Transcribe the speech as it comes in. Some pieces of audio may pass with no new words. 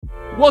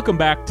Welcome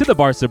back to the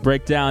Barca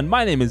Breakdown.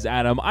 My name is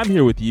Adam. I'm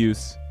here with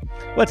Yus.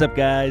 What's up,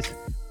 guys?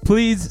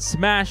 Please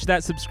smash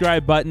that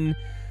subscribe button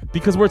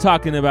because we're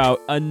talking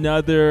about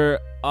another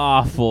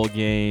awful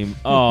game.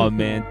 Oh,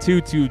 man.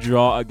 2-2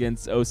 draw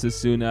against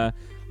Osasuna.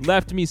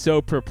 Left me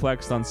so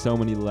perplexed on so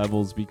many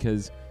levels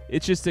because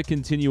it's just a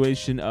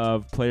continuation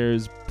of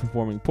players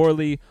performing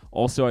poorly.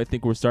 Also, I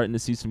think we're starting to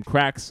see some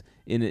cracks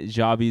in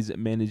Xavi's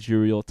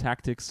managerial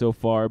tactics so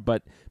far.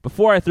 But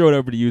before I throw it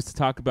over to you to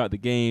talk about the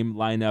game,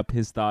 lineup,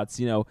 his thoughts,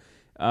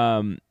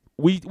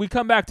 we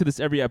come back to this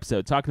every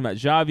episode, talking about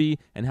Xavi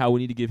and how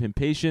we need to give him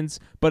patience.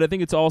 But I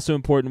think it's also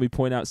important we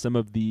point out some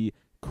of the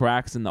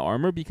cracks in the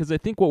armor, because I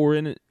think we're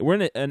in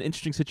an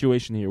interesting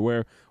situation here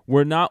where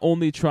we're not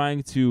only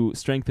trying to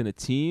strengthen a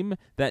team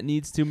that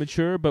needs to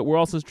mature, but we're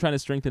also trying to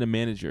strengthen a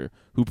manager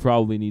who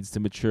probably needs to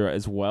mature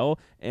as well.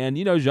 And,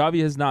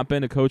 Xavi has not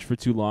been a coach for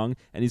too long,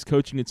 and he's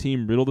coaching a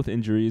team riddled with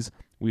injuries.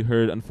 We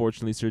heard,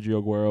 unfortunately,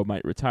 Sergio Aguero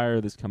might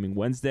retire this coming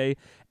Wednesday.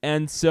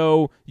 And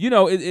so,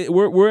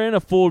 we're in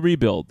a full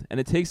rebuild, and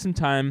it takes some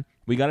time.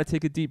 We got to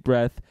take a deep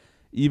breath,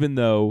 even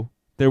though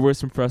there were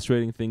some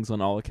frustrating things on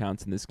all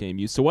accounts in this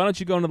game. So why don't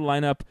you go into the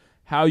lineup,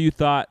 how you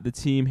thought the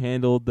team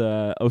handled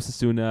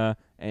Osasuna,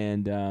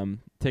 and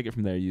take it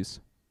from there, Yus.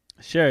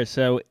 Sure.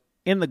 So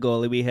in the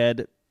goalie, we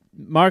had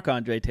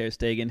Marc-Andre Ter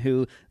Stegen,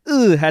 who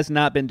has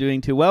not been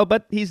doing too well,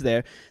 but he's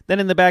there.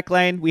 Then in the back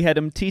line, we had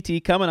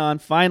Umtiti coming on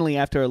finally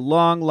after a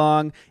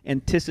long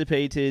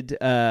anticipated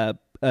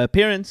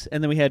appearance.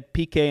 And then we had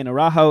Piqué and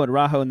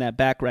Araujo in that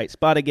back right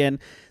spot again.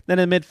 Then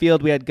in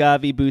midfield, we had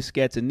Gavi,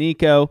 Busquets, and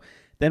Nico.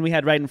 Then we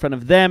had right in front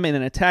of them in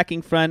an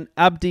attacking front,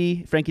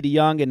 Abdi, Frenkie de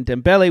Jong, and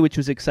Dembele, which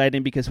was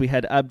exciting because we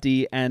had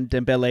Abdi and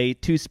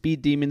Dembele, two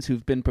speed demons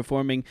who've been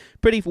performing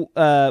pretty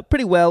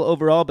well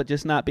overall, but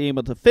just not being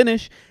able to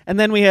finish. And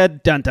then we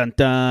had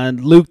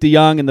Luke de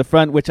Jong in the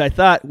front, which I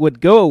thought would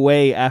go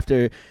away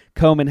after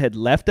Koeman had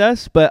left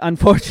us, but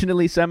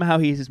unfortunately somehow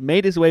he's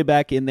made his way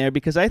back in there,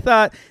 because I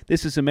thought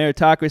this was a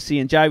meritocracy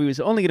and Xavi was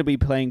only going to be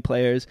playing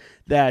players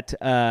that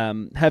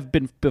have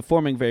been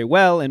performing very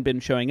well and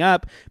been showing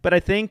up. But I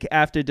think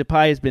after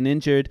Depay has been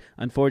injured,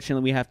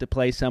 unfortunately we have to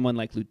play someone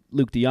like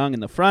Luke de Jong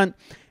in the front.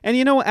 And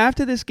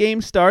after this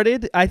game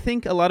started, I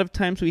think a lot of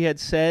times we had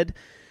said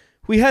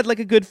we had like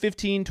a good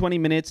 15-20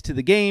 minutes to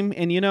the game,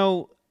 and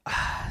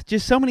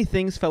just so many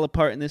things fell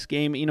apart in this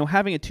game.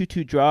 Having a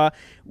 2-2 draw,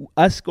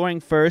 us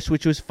scoring first,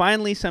 which was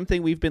finally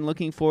something we've been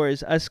looking for,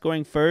 is us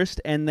scoring first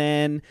and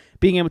then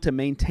being able to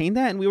maintain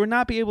that. And we weren't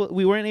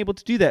able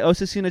to do that.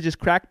 Osasuna just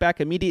cracked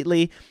back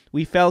immediately.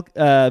 We fell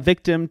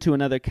victim to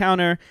another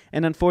counter,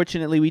 and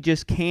unfortunately, we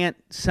just can't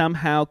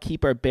somehow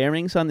keep our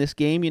bearings on this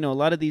game. A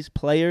lot of these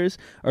players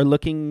are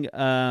looking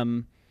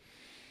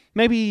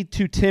maybe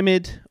too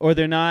timid, or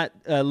they're not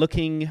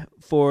looking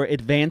for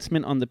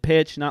advancement on the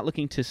pitch, not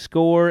looking to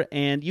score.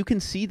 And you can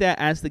see that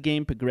as the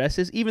game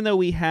progresses, even though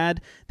we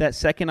had that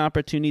second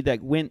opportunity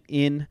that went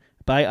in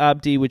by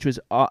Abdi, which was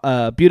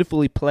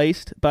beautifully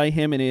placed by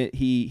him, and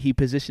he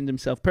positioned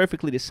himself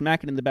perfectly to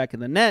smack it in the back of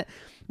the net.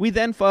 We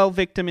then fall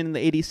victim in the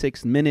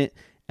 86th minute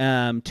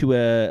to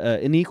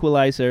an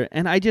equalizer,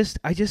 and I just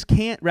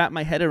can't wrap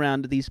my head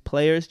around these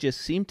players just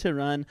seem to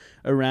run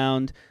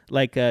around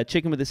like a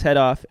chicken with his head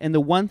off. And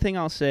the one thing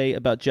I'll say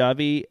about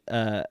Xavi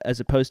as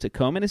opposed to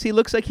Koeman is he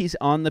looks like he's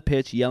on the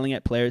pitch yelling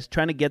at players,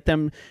 trying to get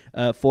them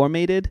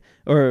formated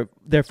or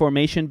their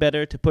formation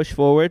better to push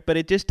forward, but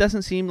it just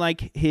doesn't seem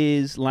like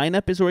his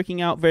lineup is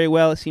working out very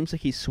well. It seems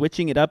like he's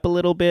switching it up a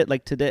little bit.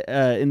 Like today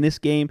in this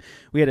game,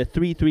 we had a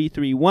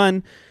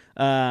 3-3-3-1.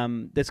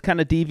 That's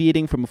kind of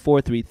deviating from a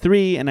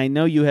 4-3-3, and I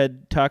know you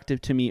had talked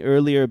to me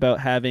earlier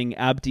about having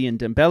Abdi and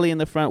Dembele in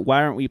the front.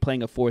 Why aren't we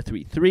playing a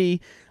 4-3-3?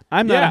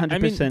 I'm not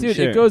 100%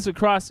 sure. It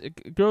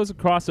goes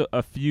across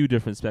a few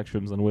different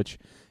spectrums on which,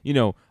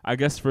 I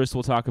guess first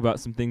we'll talk about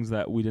some things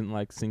that we didn't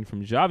like seeing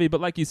from Xavi,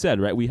 but like you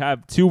said, right, we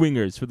have two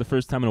wingers for the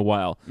first time in a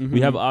while. Mm-hmm.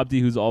 We have Abdi,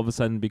 who's all of a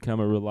sudden become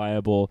a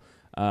reliable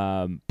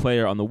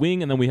player on the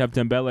wing, and then we have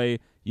Dembele,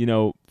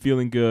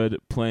 feeling good,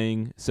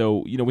 playing.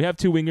 So, we have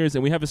two wingers,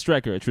 and we have a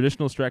striker, a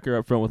traditional striker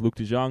up front with Luke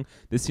de Jong.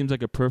 This seems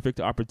like a perfect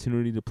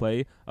opportunity to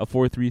play a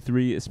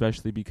 4-3-3,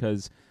 especially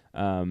because,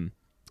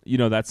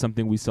 that's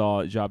something we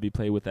saw Xavi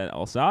play with at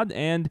Al Sadd,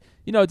 and,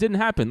 it didn't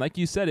happen. Like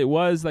you said, it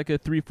was like a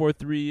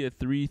 3-4-3, a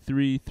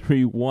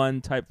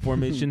 3-3-3-1 type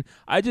formation.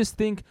 I just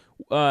think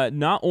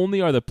not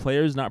only are the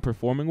players not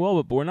performing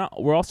well, but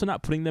we're also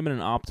not putting them in an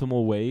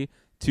optimal way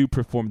to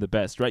perform the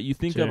best, right? You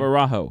think of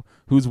Araujo,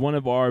 who's one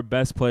of our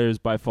best players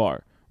by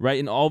far, right?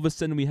 And all of a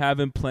sudden we have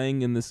him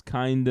playing in this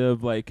kind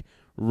of like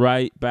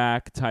right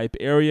back type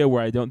area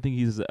where I don't think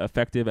he's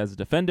effective as a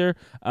defender.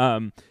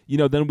 Then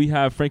we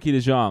have Frenkie de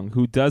Jong,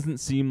 who doesn't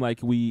seem like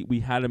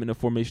we had him in a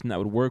formation that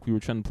would work. We were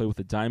trying to play with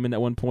a diamond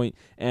at one point,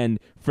 and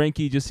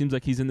Frenkie just seems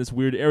like he's in this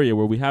weird area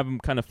where we have him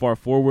kind of far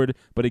forward,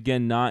 but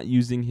again, not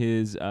using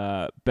his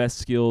best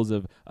skills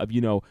of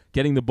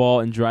getting the ball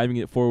and driving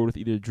it forward with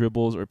either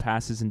dribbles or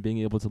passes and being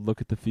able to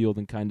look at the field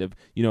and kind of,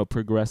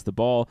 progress the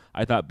ball.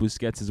 I thought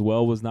Busquets as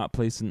well was not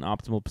placed in an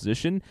optimal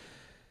position.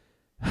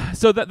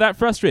 So that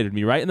frustrated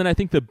me, right? And then I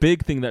think the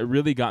big thing that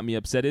really got me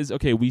upset is,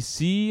 okay, we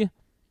see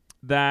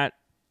that,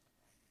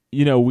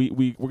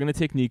 we're going to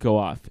take Nico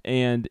off.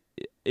 And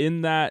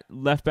in that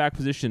left back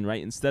position,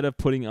 right, instead of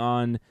putting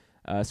on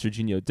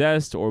Serginho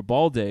Dest or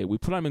Balde, we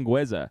put on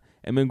Mingueza.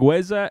 And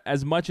Mingueza,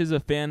 as much as a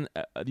fan,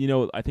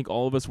 I think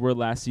all of us were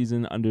last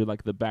season under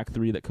like the back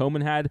three that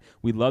Koeman had.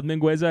 We loved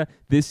Mingueza.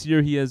 This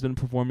year he has been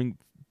performing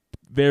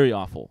very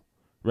awful,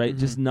 right?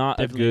 Just not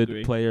Definitely a good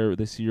agree. player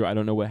this year. I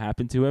don't know what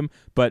happened to him,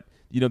 but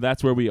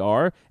that's where we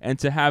are. And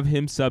to have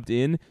him subbed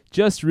in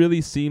just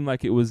really seemed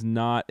like it was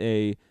not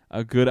a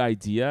good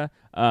idea.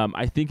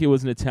 I think it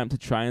was an attempt to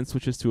try and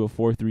switch us to a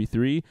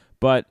 4-3-3,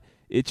 but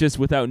it just,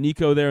 without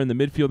Nico there in the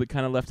midfield, it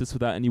kind of left us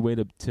without any way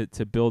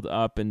to build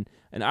up. And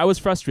I was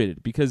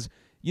frustrated because,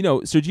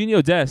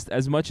 Serginho Dest,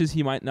 as much as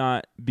he might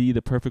not be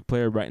the perfect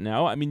player right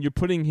now, I mean, you're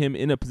putting him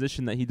in a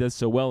position that he does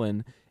so well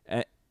in,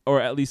 or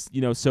at least,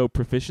 so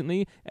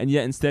proficiently, and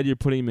yet instead you're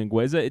putting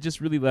Mingueza. It just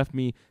really left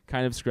me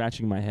kind of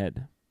scratching my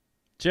head.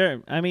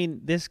 Sure. I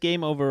mean, this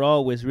game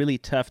overall was really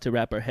tough to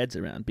wrap our heads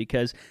around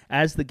because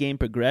as the game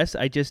progressed,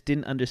 I just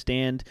didn't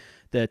understand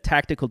the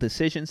tactical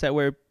decisions that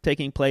were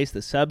taking place,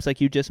 the subs like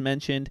you just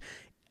mentioned.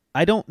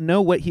 I don't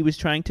know what he was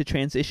trying to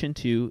transition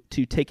to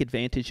take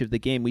advantage of the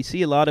game. We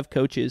see a lot of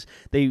coaches,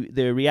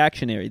 they're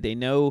reactionary. They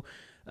know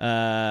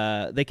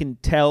they can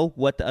tell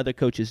what the other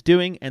coach is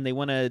doing, and they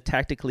want to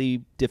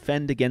tactically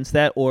defend against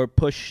that or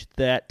push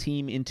that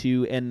team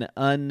into an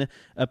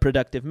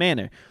unproductive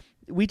manner.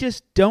 We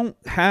just don't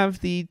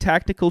have the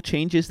tactical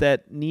changes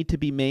that need to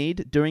be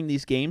made during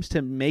these games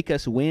to make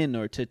us win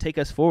or to take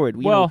us forward.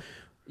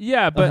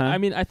 Yeah, but I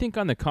mean, I think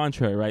on the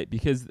contrary, right?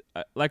 Because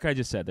like I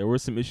just said, there were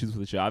some issues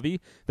with Xavi.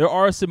 There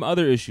are some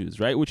other issues,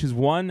 right? Which is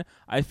one,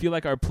 I feel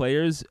like our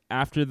players,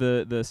 after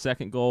the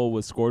second goal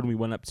was scored and we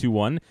went up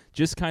 2-1,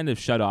 just kind of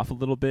shut off a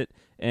little bit.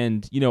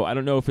 And, I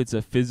don't know if it's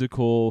a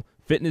physical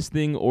fitness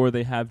thing or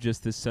they have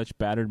just this such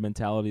battered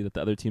mentality that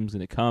the other team's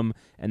going to come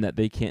and that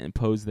they can't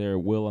impose their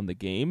will on the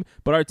game.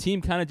 But our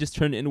team kind of just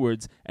turned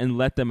inwards and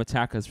let them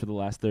attack us for the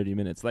last 30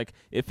 minutes. Like,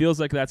 it feels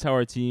like that's how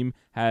our team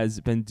has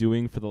been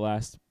doing for the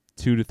last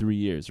 2 to 3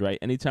 years, right?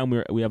 Anytime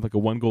we have like a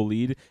 1-goal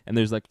lead and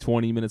there's like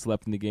 20 minutes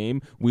left in the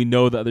game, we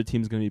know the other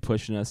team's going to be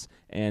pushing us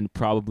and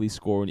probably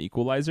score an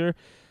equalizer.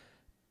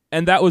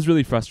 And that was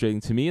really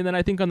frustrating to me. And then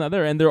I think on the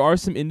other end, there are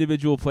some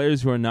individual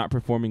players who are not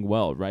performing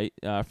well, right?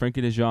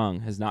 Frenkie de Jong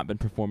has not been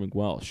performing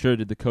well. Sure,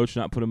 did the coach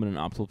not put him in an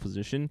optimal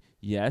position?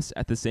 Yes.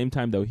 At the same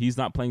time, though, he's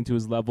not playing to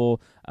his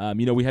level.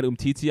 We had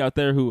Umtiti out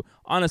there who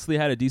honestly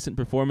had a decent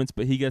performance,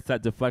 but he gets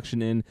that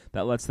deflection in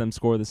that lets them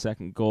score the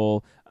second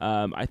goal.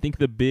 I think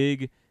the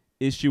big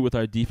issue with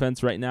our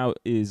defense right now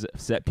is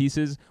set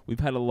pieces. We've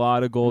had a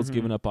lot of goals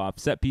given up off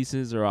set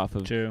pieces or off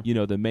of,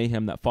 the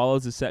mayhem that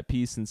follows a set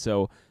piece. And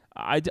so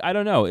I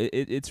don't know.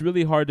 It's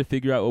really hard to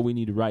figure out what we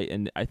need right.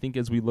 And I think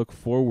as we look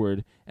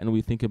forward and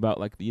we think about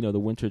like, the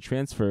winter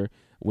transfer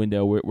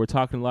window, we're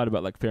talking a lot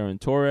about like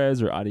Ferran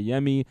Torres or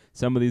Adeyemi,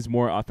 some of these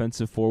more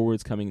offensive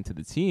forwards coming into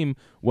the team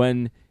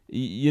when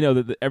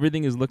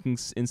everything is looking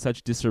in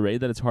such disarray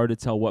that it's hard to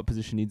tell what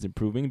position needs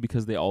improving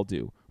because they all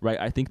do, right?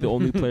 I think the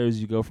only players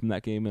you go from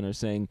that game and are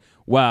saying,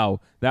 wow,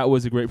 that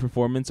was a great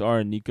performance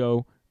are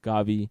Nico,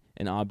 Gavi,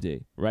 and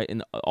Abde, right?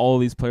 And all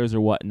of these players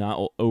are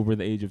not over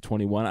the age of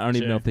 21. I don't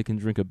even know if they can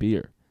drink a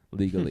beer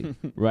legally,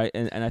 right?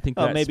 And I think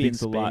that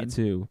speaks a lot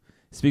too.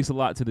 Speaks a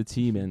lot to the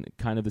team and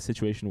kind of the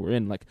situation we're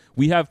in. Like,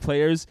 we have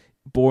players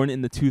born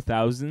in the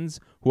 2000s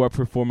who are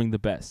performing the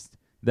best.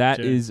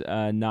 That is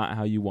not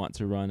how you want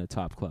to run a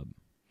top club.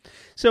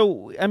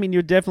 So, I mean,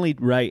 you're definitely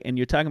right, and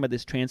you're talking about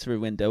this transfer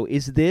window.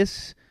 Is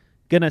this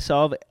going to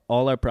solve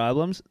all our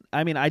problems?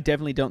 I mean, I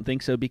definitely don't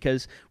think so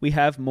because we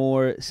have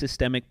more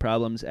systemic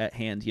problems at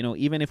hand.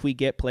 Even if we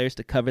get players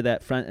to cover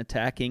that front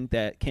attacking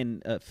that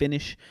can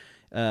finish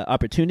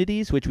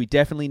opportunities, which we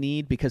definitely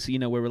need because,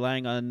 we're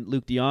relying on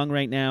Luke de Jong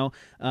right now,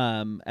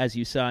 as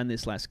you saw in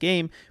this last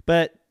game.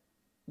 But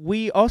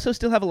we also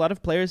still have a lot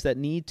of players that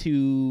need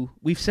to.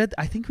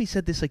 I think we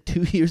said this like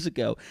 2 years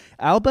ago.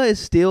 Alba is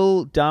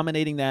still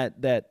dominating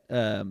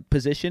that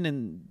position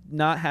and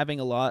not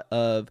having a lot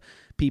of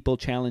people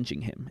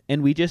challenging him,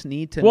 and we just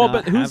need to. Well,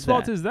 but whose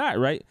fault is that,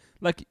 right?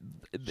 Like,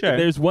 sure.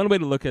 There's one way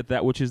to look at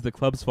that, which is the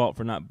club's fault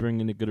for not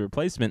bringing a good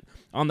replacement.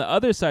 On the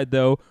other side,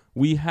 though,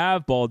 we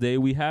have Balde,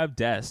 we have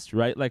Dest,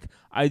 right? Like,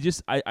 I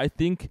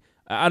think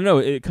I don't know.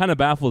 It kind of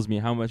baffles me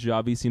how much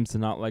Xavi seems to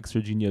not like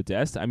Serginho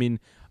Dest. I mean,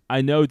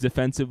 I know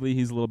defensively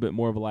he's a little bit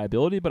more of a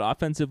liability, but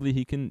offensively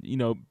he can,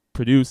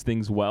 produce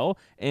things well.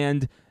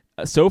 And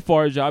so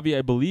far, Xavi,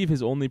 I believe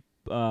his only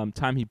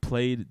time he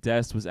played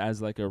Dest was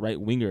as like a right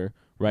winger,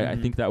 right? I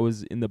think that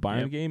was in the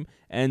Bayern game.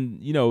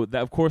 And,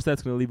 that of course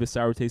that's going to leave a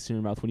sour taste in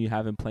your mouth when you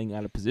have him playing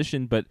out of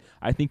position, but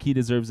I think he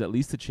deserves at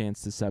least a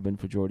chance to sub in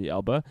for Jordi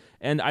Alba.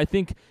 And I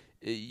think,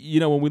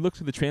 when we look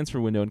to the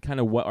transfer window and kind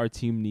of what our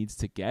team needs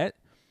to get,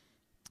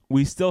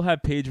 we still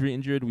have Pedri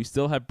injured, we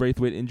still have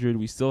Braithwaite injured,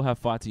 we still have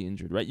Fati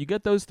injured, right? You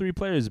get those 3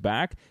 players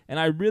back, and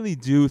I really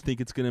do think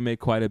it's going to make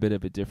quite a bit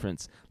of a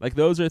difference. Like,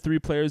 those are 3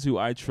 players who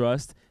I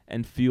trust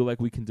and feel like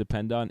we can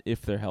depend on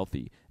if they're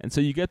healthy. And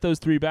so you get those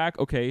 3 back,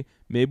 okay,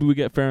 maybe we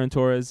get Ferran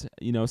Torres,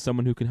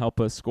 someone who can help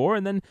us score,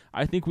 and then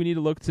I think we need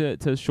to look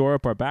to shore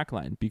up our back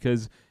line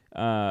because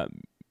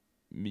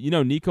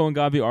Nico and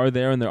Gavi are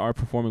there and they are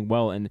performing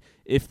well. And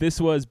if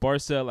this was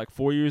Barca like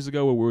 4 years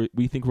ago where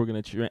we think we're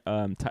going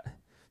to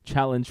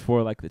challenge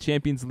for like the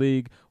Champions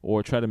League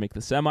or try to make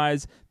the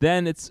semis,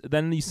 then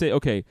you say,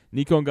 okay,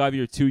 Nico and Gavi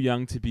are too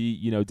young to be,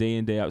 day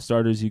in, day out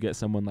starters. You get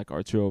someone like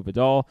Arturo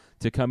Vidal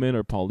to come in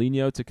or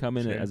Paulinho to come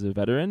in as a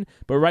veteran.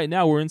 But right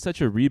now we're in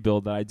such a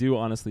rebuild that I do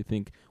honestly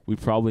think we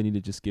probably need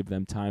to just give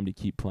them time to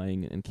keep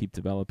playing and keep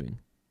developing.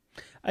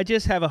 I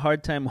just have a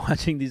hard time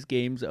watching these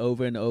games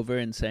over and over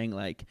and saying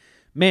like,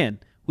 man,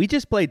 we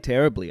just played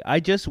terribly.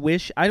 I just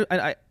wish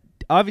I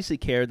obviously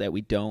care that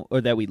we don't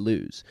or that we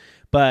lose,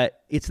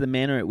 but it's the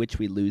manner at which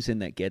we lose in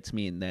that gets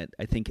me and that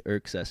I think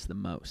irks us the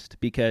most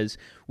because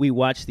we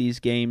watch these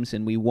games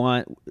and we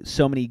want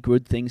so many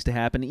good things to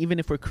happen. Even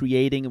if we're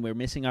creating and we're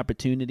missing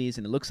opportunities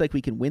and it looks like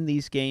we can win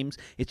these games,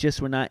 it's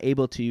just we're not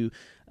able to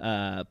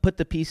put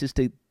the pieces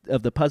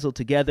of the puzzle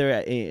together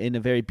in a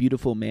very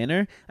beautiful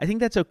manner. I think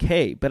that's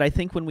okay, but I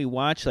think when we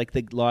watch like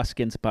the loss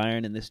against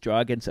Bayern and this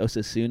draw against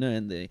Osasuna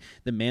and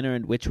the manner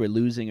in which we're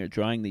losing or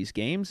drawing these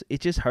games,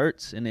 it just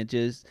hurts, and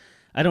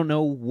I don't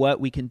know what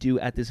we can do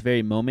at this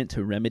very moment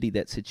to remedy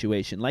that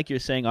situation. Like you're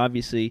saying,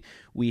 obviously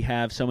we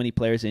have so many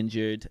players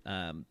injured.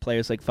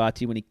 Players like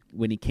Fati,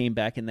 when he came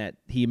back in that,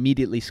 he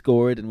immediately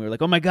scored, and we were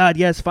like, oh my God,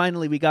 yes,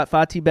 finally we got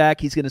Fati back.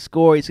 He's going to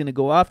score. He's going to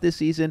go off this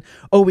season.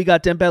 Oh, we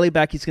got Dembele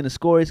back. He's going to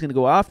score. He's going to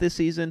go off this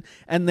season.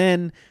 And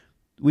then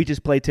we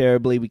just play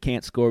terribly. We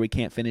can't score. We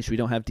can't finish. We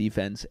don't have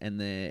defense, and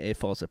then it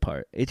falls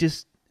apart. It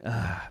just,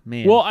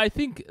 man. Well, I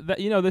think that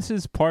this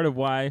is part of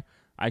why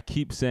I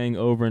keep saying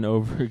over and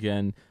over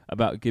again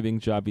about giving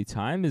Xavi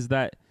time is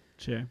that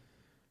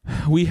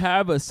we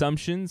have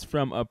assumptions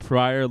from a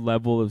prior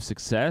level of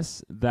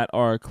success that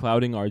are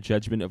clouding our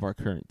judgment of our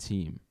current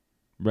team,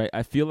 right?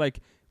 I feel like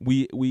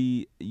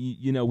we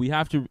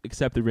have to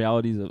accept the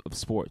realities of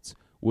sports,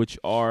 which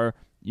are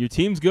your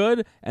team's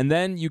good, and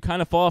then you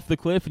kind of fall off the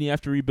cliff and you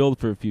have to rebuild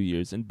for a few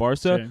years. In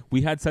Barca,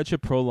 we had such a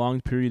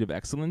prolonged period of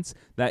excellence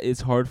that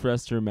it's hard for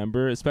us to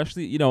remember,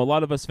 especially, a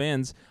lot of us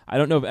fans. I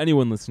don't know if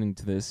anyone listening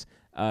to this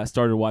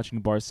started watching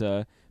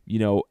Barca,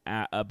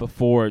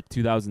 before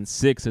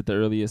 2006 at the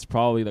earliest,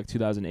 probably like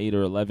 2008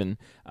 or 11.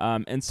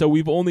 And so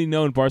we've only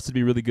known Barca to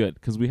be really good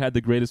because we had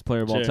the greatest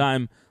player of all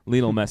time,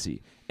 Lionel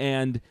Messi.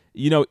 And,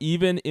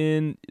 even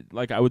in,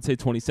 like, I would say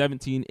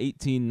 2017,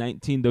 18,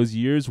 19, those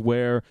years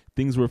where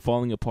things were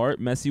falling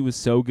apart, Messi was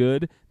so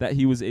good that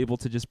he was able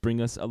to just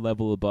bring us a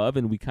level above,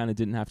 and we kind of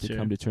didn't have to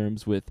come to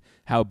terms with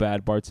how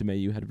bad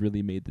Bartomeu had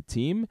really made the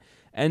team.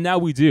 And now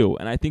we do.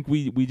 And I think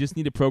we just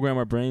need to program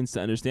our brains to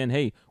understand,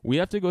 hey, we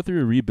have to go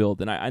through a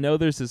rebuild. And I know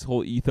there's this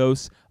whole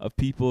ethos of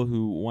people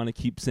who want to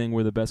keep saying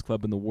we're the best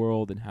club in the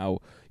world and how,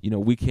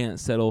 we can't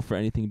settle for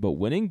anything but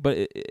winning.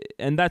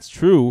 And that's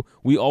true.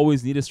 We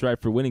always need to strive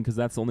for winning because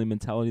that's the only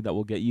mentality that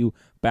will get you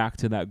back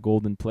to that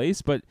golden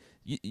place. But,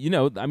 this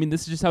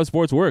is just how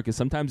sports work, is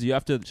sometimes you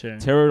have to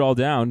tear it all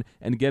down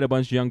and get a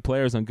bunch of young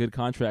players on good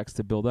contracts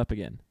to build up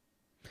again.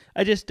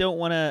 I just don't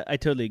want to. I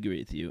totally agree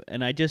with you,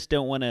 and I just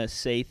don't want to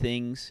say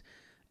things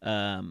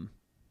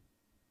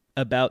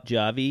about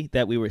Xavi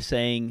that we were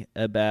saying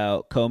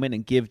about Koeman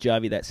and give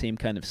Xavi that same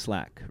kind of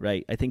slack,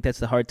 right? I think that's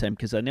the hard time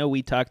because I know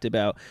we talked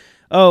about,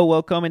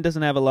 Koeman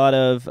doesn't have a lot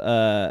of,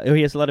 or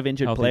he has a lot of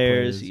injured healthy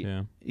players.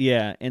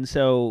 Yeah, and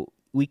so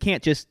we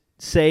can't just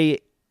say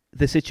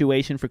the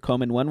situation for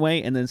Koeman one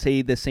way and then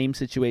say the same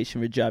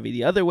situation for Xavi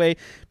the other way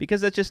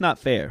because that's just not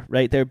fair,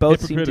 right? They're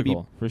both seem to be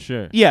for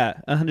sure.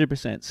 Yeah,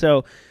 100%.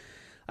 So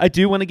I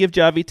do want to give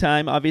Xavi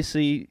time.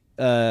 Obviously,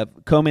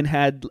 Koeman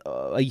had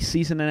a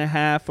season and a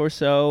half or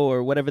so,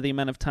 or whatever the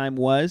amount of time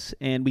was,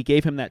 and we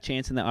gave him that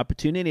chance and that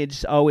opportunity. It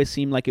just always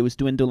seemed like it was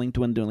dwindling.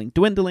 And,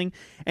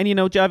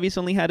 Xavi's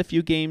only had a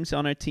few games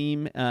on our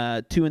team, 2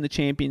 in the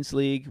Champions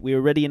League. We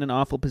were already in an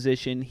awful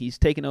position. He's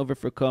taken over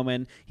for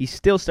Koeman. He's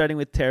still starting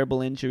with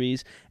terrible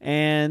injuries.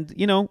 And,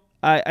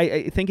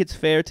 I think it's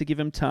fair to give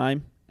him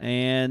time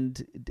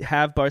and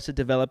have Barca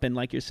develop and,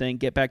 like you're saying,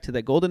 get back to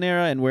that golden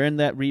era, and we're in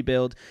that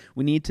rebuild.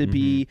 We need to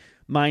be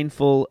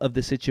mindful of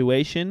the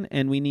situation,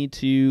 and we need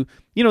to,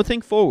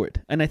 think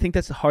forward. And I think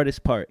that's the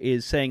hardest part,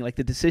 is saying, like,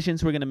 the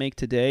decisions we're going to make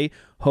today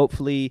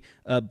hopefully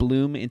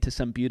bloom into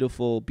some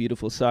beautiful,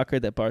 beautiful soccer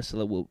that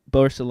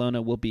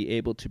Barcelona will be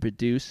able to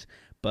produce.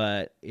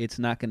 But it's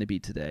not going to be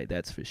today,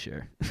 that's for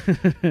sure.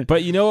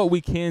 But you know what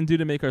we can do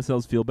to make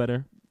ourselves feel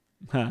better?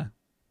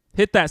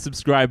 Hit that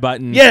subscribe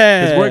button.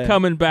 Yeah. Because we're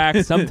coming back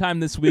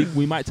sometime this week.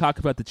 We might talk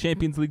about the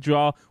Champions League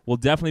draw. We'll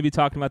definitely be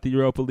talking about the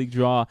Europa League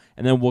draw.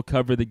 And then we'll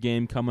cover the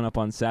game coming up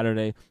on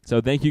Saturday. So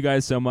thank you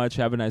guys so much.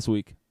 Have a nice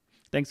week.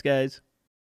 Thanks, guys.